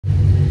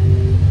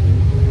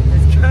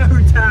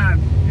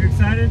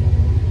excited?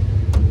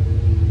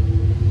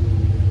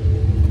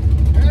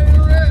 Ready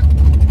to rip.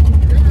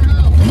 Get your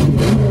house.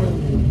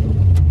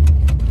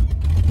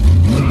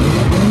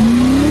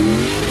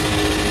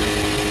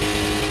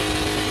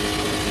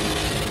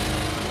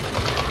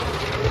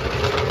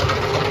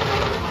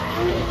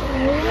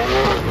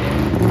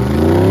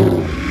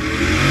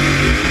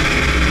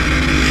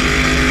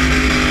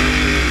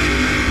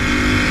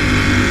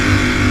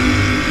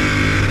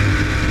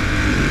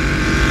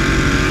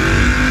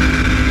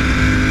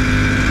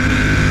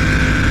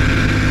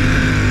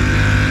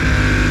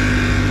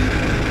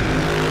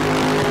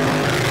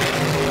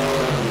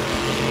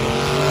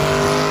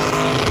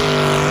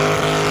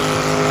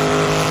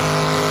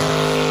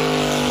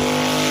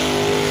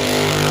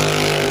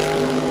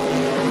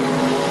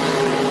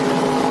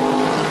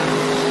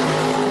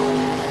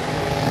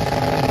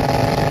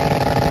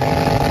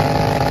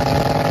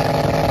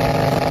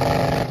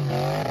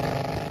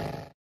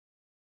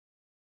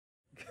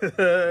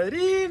 Good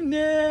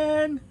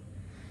evening.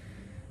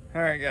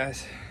 All right,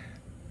 guys.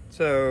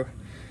 So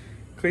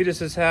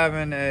Cletus is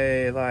having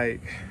a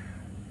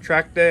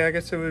track day, I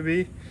guess it would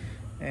be,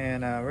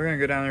 and we're gonna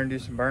go down there and do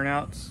some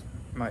burnouts.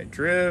 Might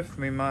drift,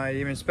 we might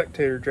even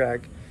spectator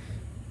drag,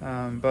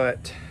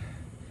 but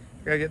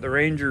I gotta get the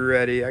Ranger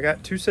ready. I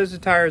got 2 sets of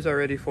tires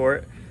already for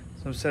it,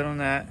 so I'm set on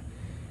that.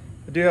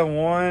 I do have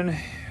one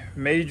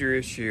major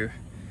issue.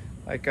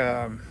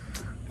 Ever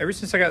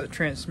since I got the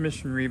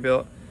transmission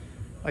rebuilt,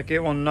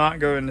 it will not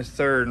go into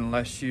third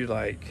unless you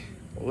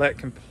let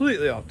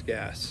completely off the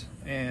gas.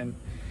 And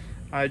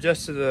I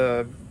adjusted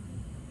I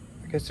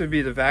guess it would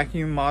be the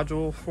vacuum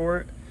module for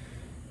it,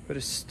 but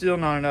it's still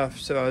not enough.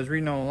 So I was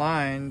reading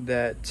online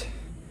that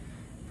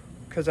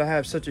because I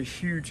have such a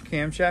huge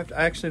camshaft,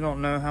 I actually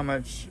don't know how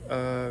much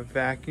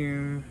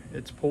vacuum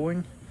it's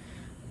pulling,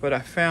 but I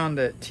found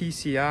that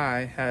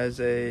TCI has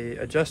a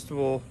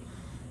adjustable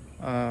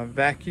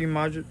vacuum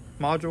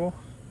module.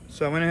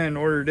 So I went ahead and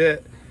ordered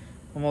it.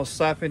 I'm gonna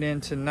slap it in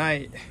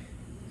tonight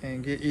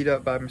and get eat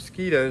up by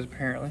mosquitoes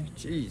apparently.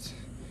 Jeez.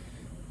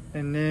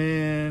 And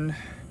then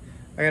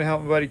I gotta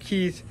help my buddy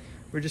Keith.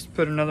 We just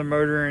put another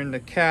motor in the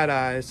Cat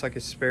Eye. It's like a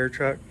spare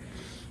truck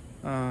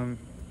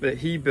that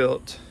he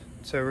built.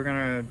 So we're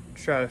gonna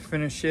try to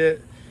finish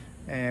it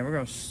and we're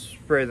gonna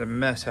spray the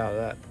mess out of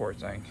that poor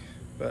thing.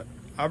 But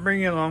I'll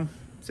bring you along.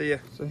 See ya.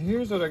 So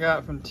here's what I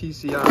got from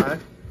TCI,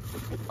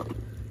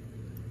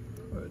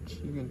 which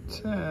you can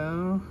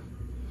tell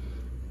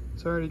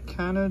it's already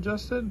kind of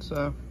adjusted,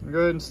 so I'll go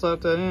ahead and slap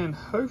that in.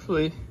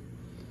 Hopefully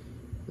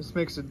this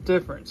makes a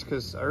difference,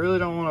 because I really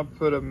don't want to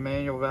put a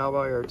manual valve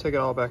out here or take it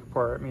all back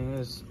apart. I mean,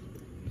 it's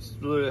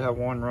literally have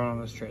one run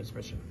on this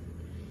transmission.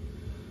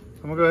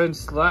 So I'm gonna go ahead and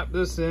slap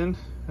this in.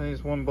 I think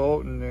it's 1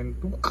 bolt, and then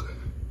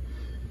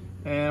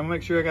and I'll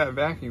make sure I got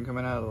vacuum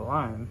coming out of the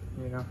line,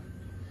 you know.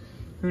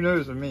 Who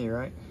knows with me,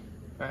 right?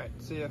 All right,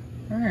 see ya.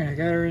 All right, I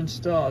got her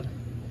installed.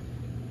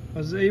 I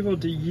was able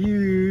to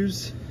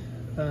use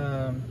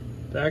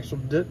the actual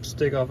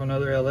dipstick off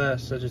another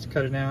LS. I just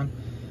cut it down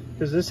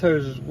because this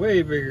hose is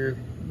way bigger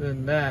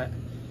than that.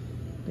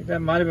 I think that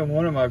might have been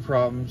one of my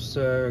problems,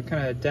 so I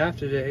kind of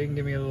adapted it. It can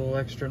give me a little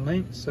extra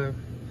length, so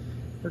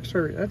works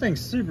for it. That thing's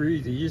super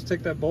easy. You just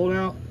take that bolt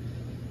out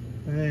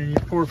and then you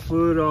pour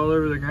fluid all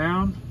over the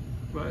ground,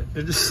 but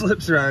it just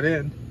slips right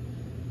in.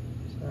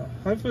 So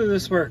hopefully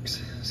this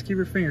works. Let's keep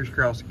our fingers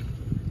crossed.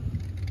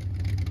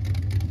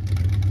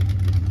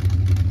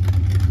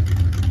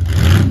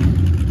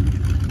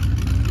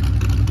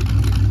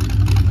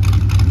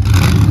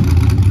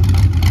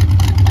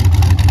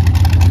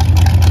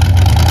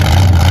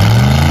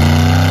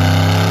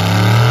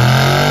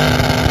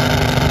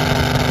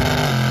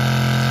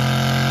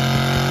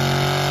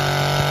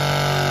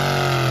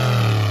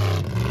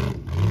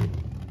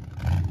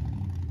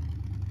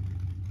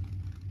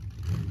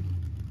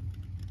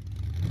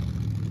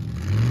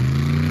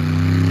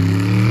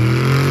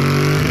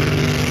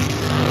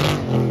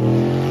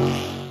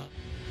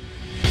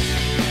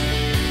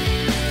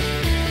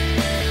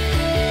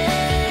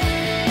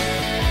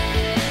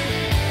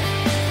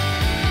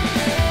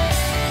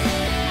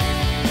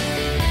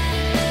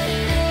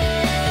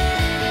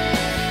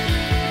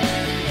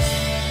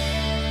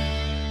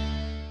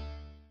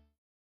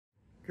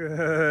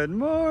 Good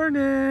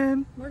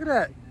morning. Look at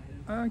that.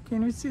 I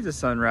can't even see the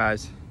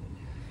sunrise.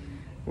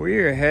 We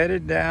are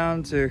headed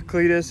down to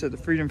Cletus at the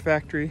Freedom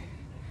Factory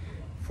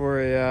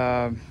for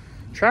a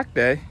track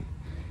day.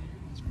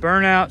 It's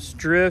burnouts,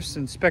 drifts,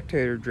 and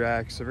spectator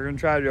drag. So we're gonna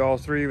try to do all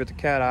 3 with the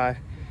Cat Eye.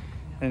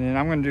 And then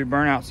I'm gonna do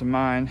burnouts of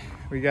mine.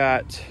 We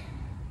got,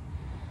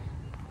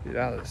 get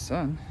out of the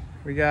sun.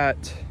 We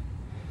got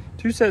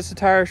 2 sets of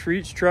tires for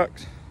each truck.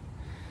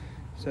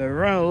 So we're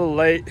running a little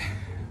late,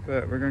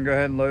 but we're gonna go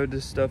ahead and load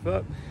this stuff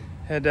up,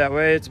 head that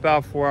way. It's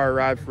about a 4-hour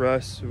ride for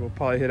us, so we'll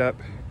probably hit up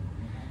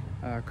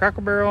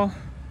Cracker Barrel,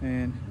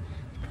 and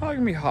it's probably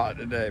gonna be hot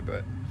today,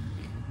 but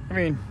I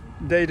mean,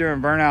 day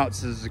doing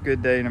burnouts is a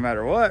good day no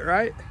matter what,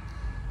 right?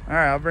 All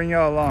right, I'll bring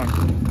y'all along.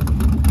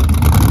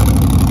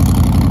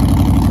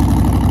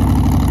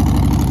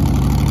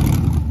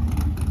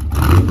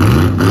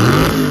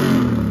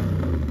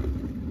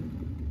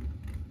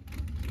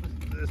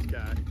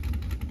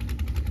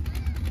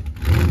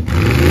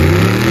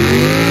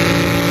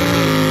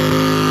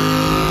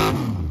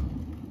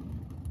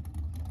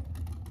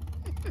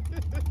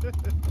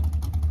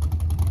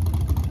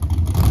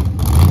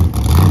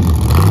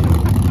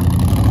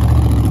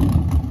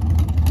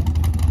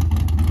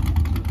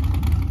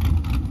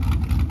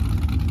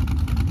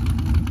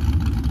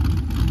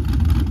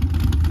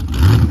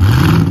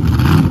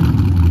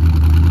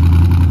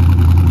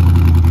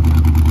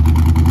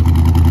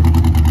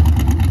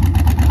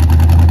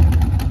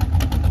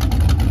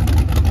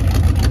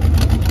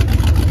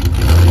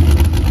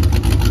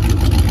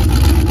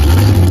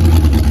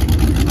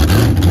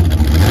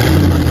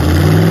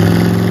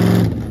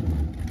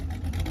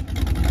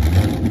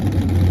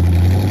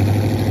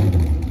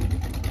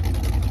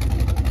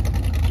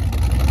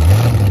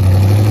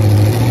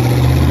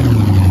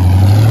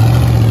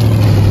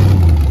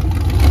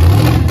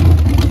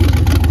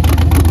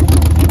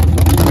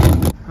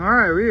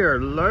 We are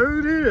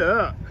loaded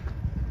up.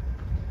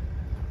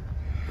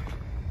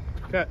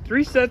 Got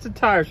 3 sets of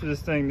tires for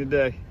this thing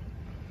today.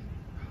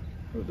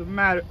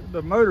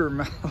 The motor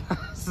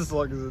lasts as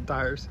long as the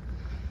tires.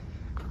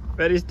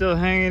 Betty's still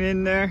hanging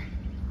in there.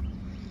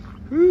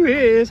 Ooh, it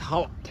is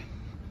hot.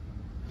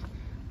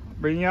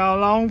 Bring y'all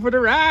along for the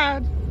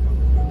ride.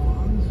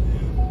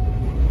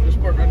 Just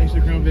park right next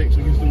to the Crown Vic so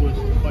you can see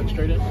what's like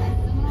straight up.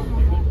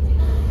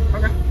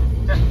 Okay.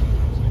 Yeah.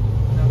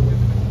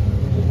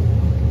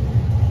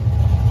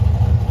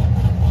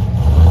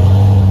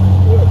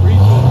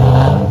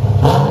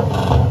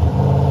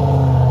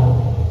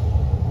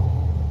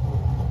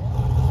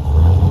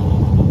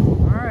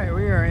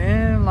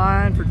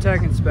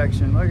 Tech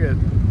inspection. Look at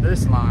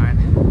this line.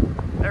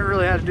 Never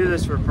really had to do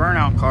this for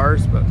burnout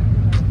cars, but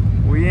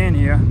we in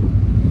here.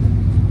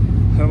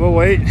 So we'll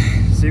wait,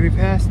 see me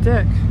pass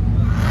tech.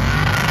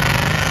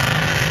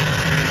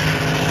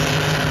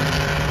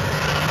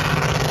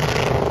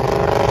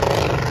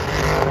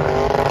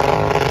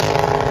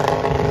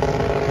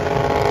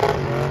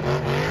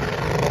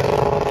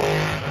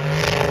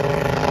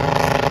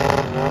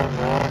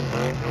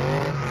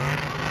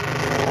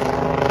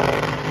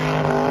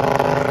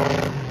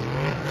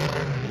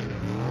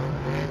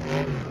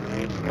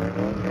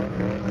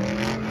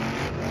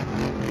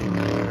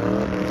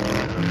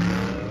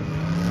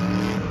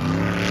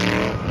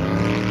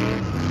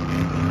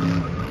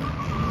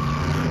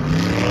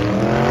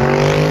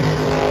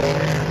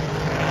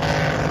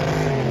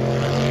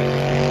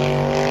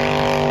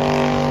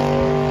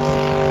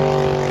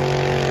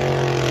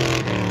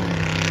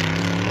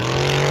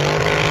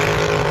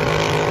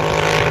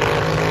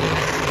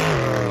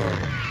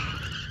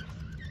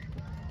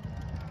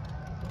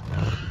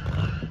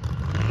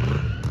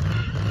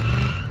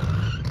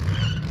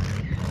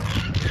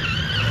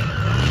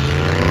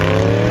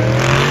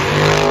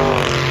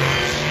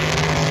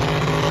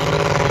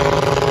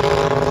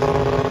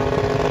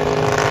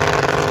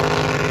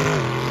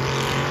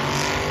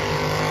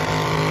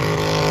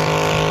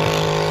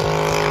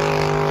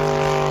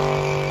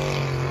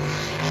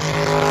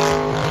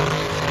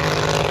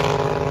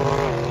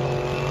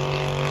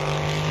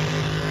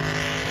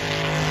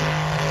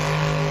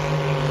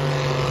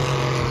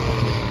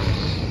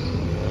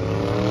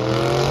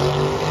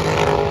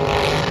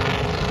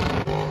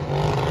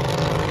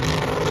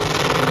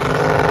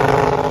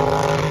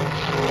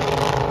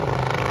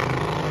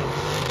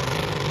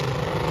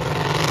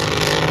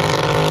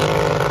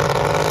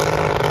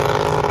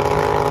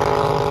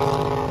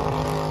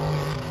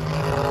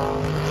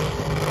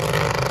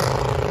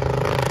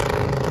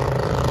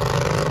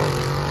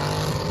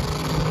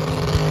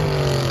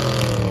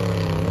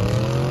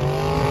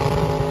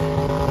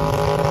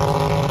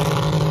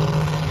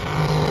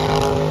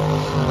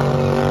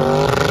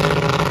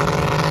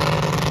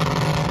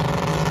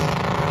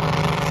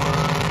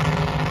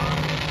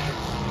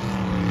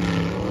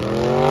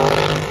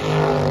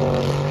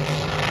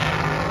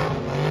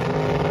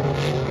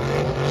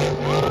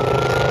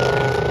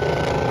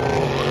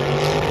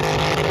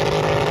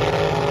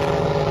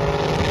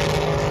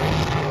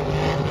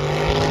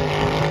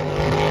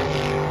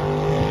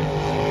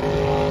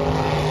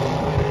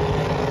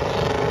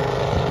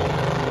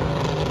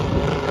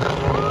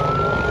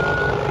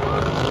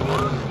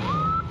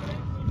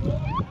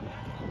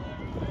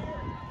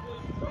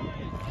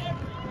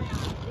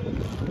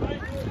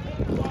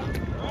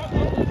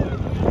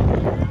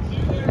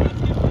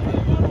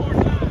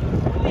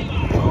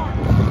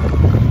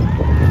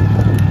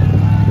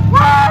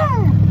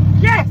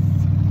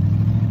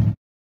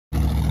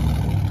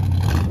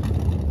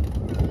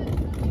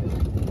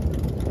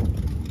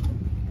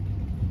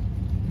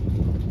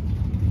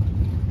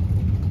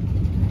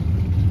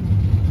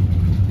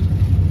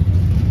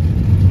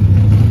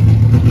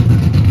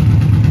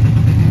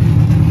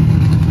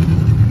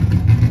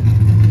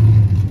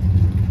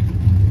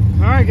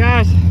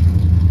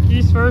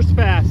 First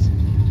pass.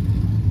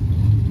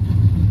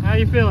 How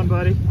you feeling,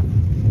 buddy?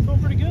 Feeling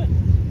pretty good.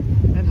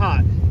 And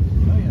hot.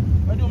 Oh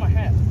yeah. I'm doing my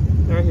hat.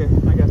 Right here.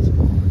 I got you.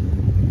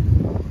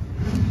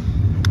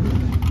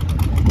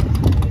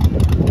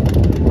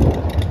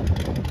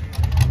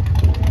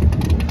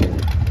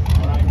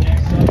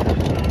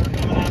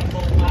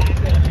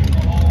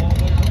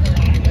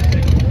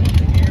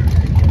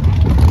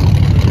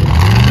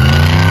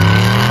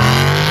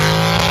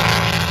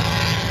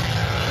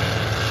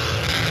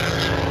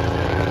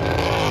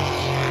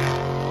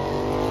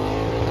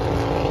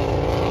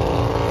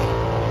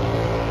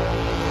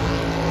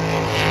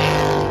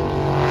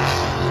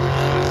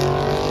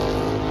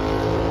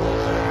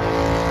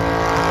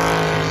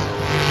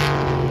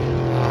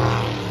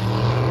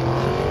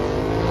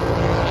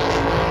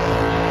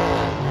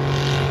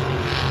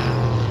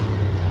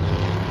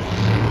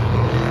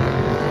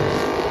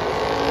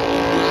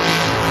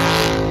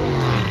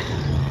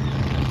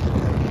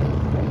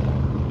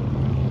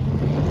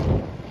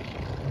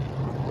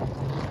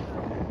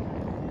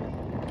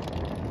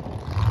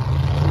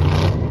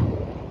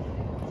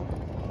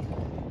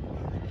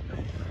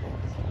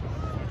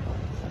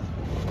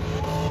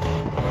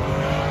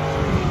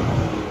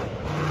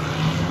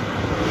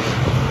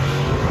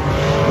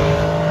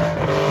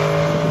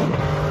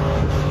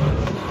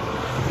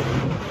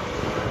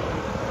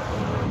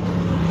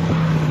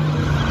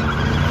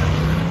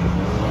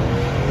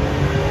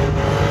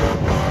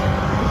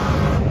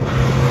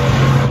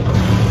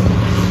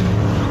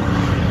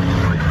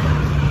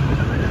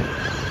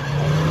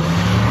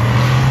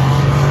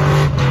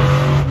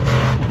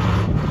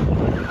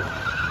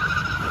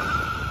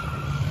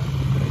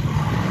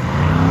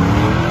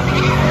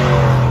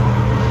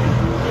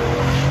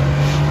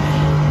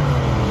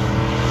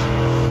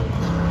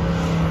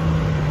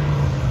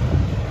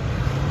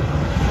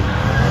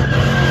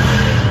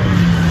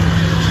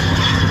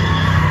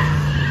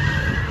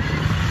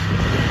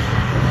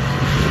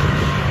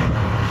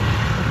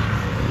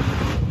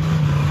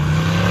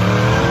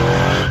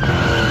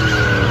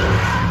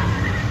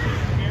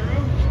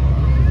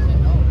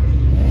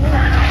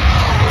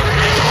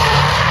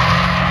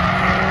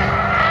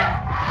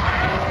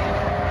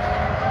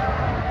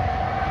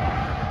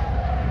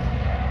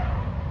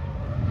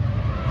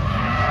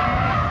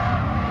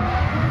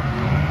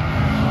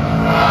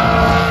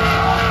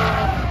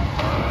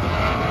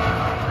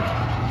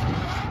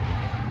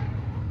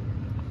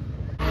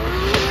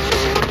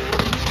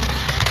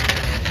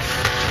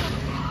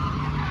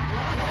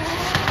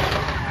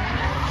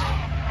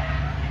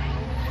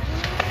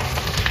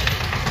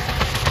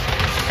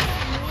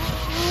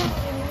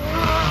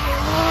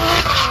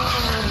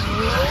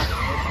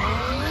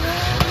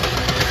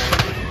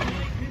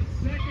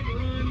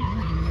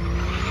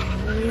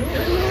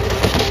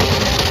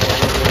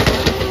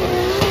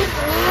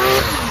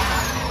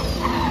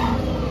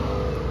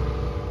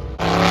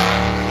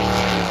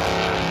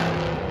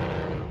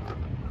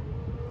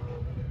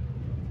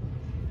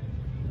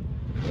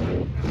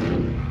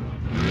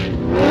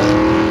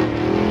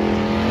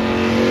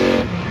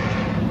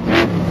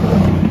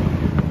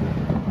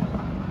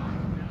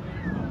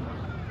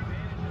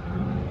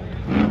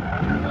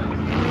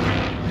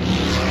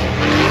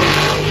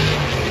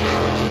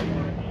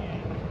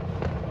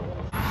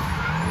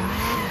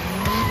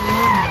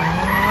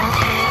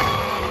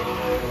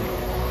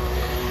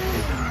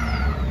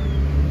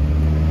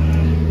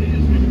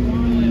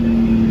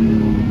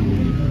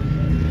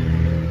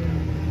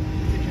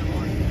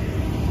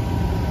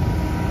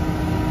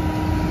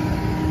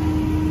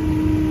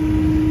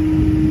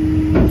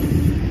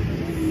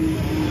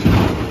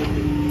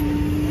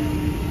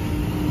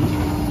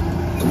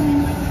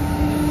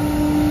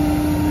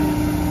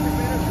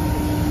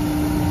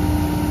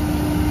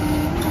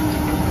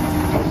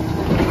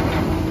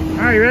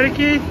 right, you ready,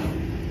 Keith?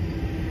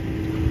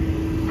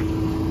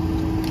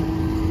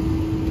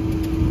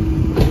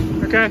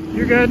 Okay,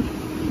 you're good.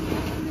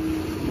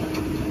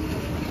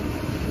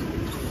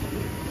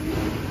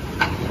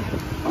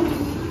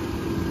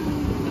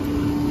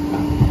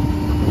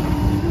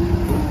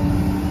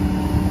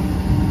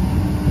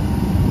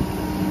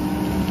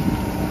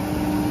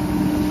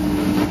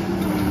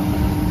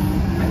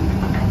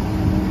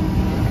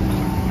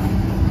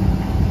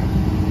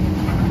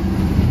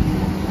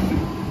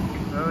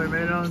 Well, we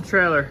made it on the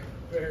trailer.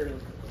 Barely.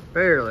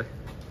 Barely.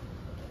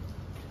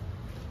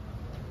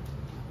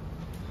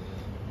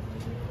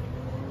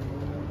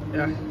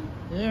 Yeah.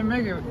 Yeah,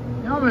 make it.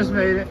 You almost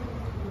made it.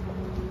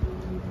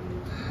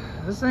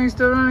 This thing's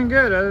still running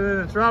good other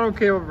than the throttle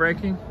cable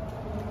breaking.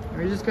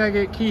 We just gotta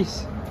get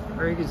Keith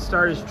where he can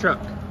start his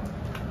truck.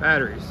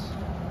 Batteries.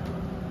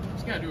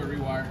 Just gotta do a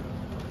rewire.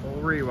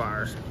 We'll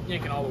rewire.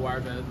 Yanking all the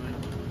wires out of the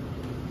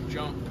thing.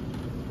 Jump.